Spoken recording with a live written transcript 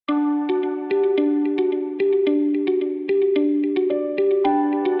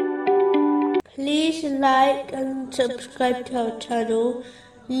like and subscribe to our channel.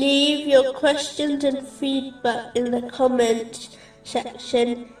 Leave your questions and feedback in the comments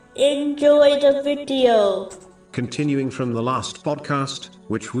section. Enjoy the video. Continuing from the last podcast,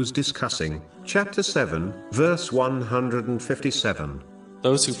 which was discussing chapter 7, verse 157.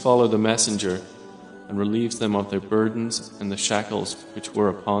 Those who follow the messenger and relieves them of their burdens and the shackles which were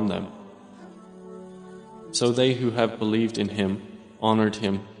upon them. So they who have believed in him, honored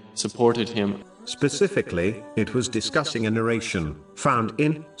him, supported him. Specifically, it was discussing a narration found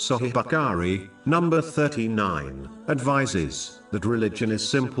in Sahih Bukhari, number 39, advises that religion is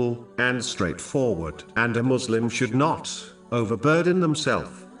simple and straightforward, and a Muslim should not overburden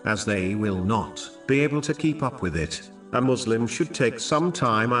themselves, as they will not be able to keep up with it. A Muslim should take some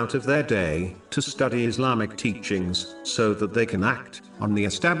time out of their day to study Islamic teachings so that they can act on the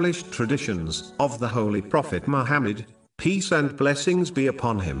established traditions of the Holy Prophet Muhammad, peace and blessings be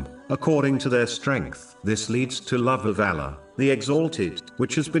upon him, according to their strength. This leads to love of Allah, the Exalted,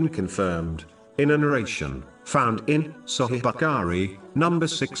 which has been confirmed in a narration found in Sahih Bukhari, number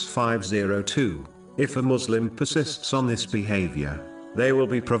 6502. If a Muslim persists on this behavior, they will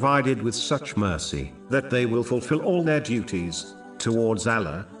be provided with such mercy that they will fulfill all their duties towards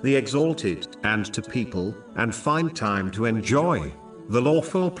Allah, the Exalted, and to people, and find time to enjoy the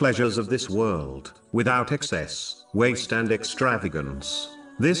lawful pleasures of this world, without excess, waste and extravagance.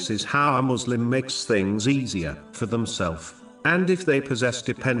 This is how a Muslim makes things easier for themselves, and if they possess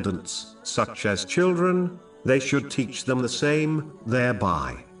dependents, such as children, they should teach them the same,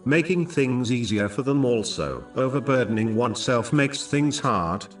 thereby making things easier for them also. Overburdening oneself makes things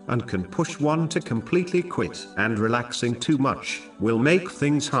hard, and can push one to completely quit, and relaxing too much will make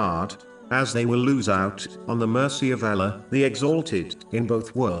things hard, as they will lose out on the mercy of Allah, the Exalted, in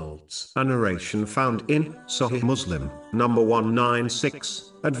both worlds. A narration found in Sahih Muslim, number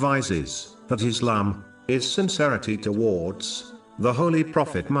 196, advises that Islam is sincerity towards the Holy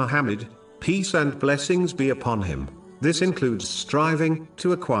Prophet Muhammad, peace and blessings be upon him. This includes striving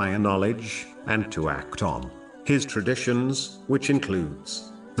to acquire knowledge and to act on his traditions, which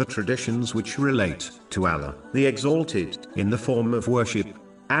includes the traditions which relate to Allah, the Exalted, in the form of worship,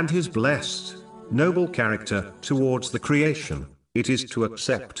 and his blessed, noble character towards the creation. It is to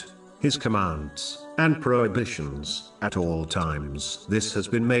accept his commands and prohibitions at all times. This has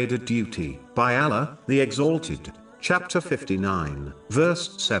been made a duty by Allah, the Exalted. Chapter 59,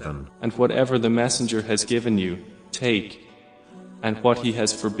 verse 7. And whatever the messenger has given you, take, and what he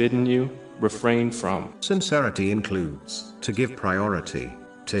has forbidden you, refrain from. Sincerity includes to give priority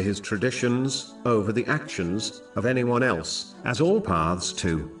to his traditions over the actions of anyone else, as all paths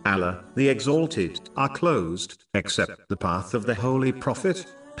to Allah, the Exalted, are closed, except the path of the Holy Prophet,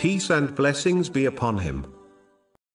 peace and blessings be upon him.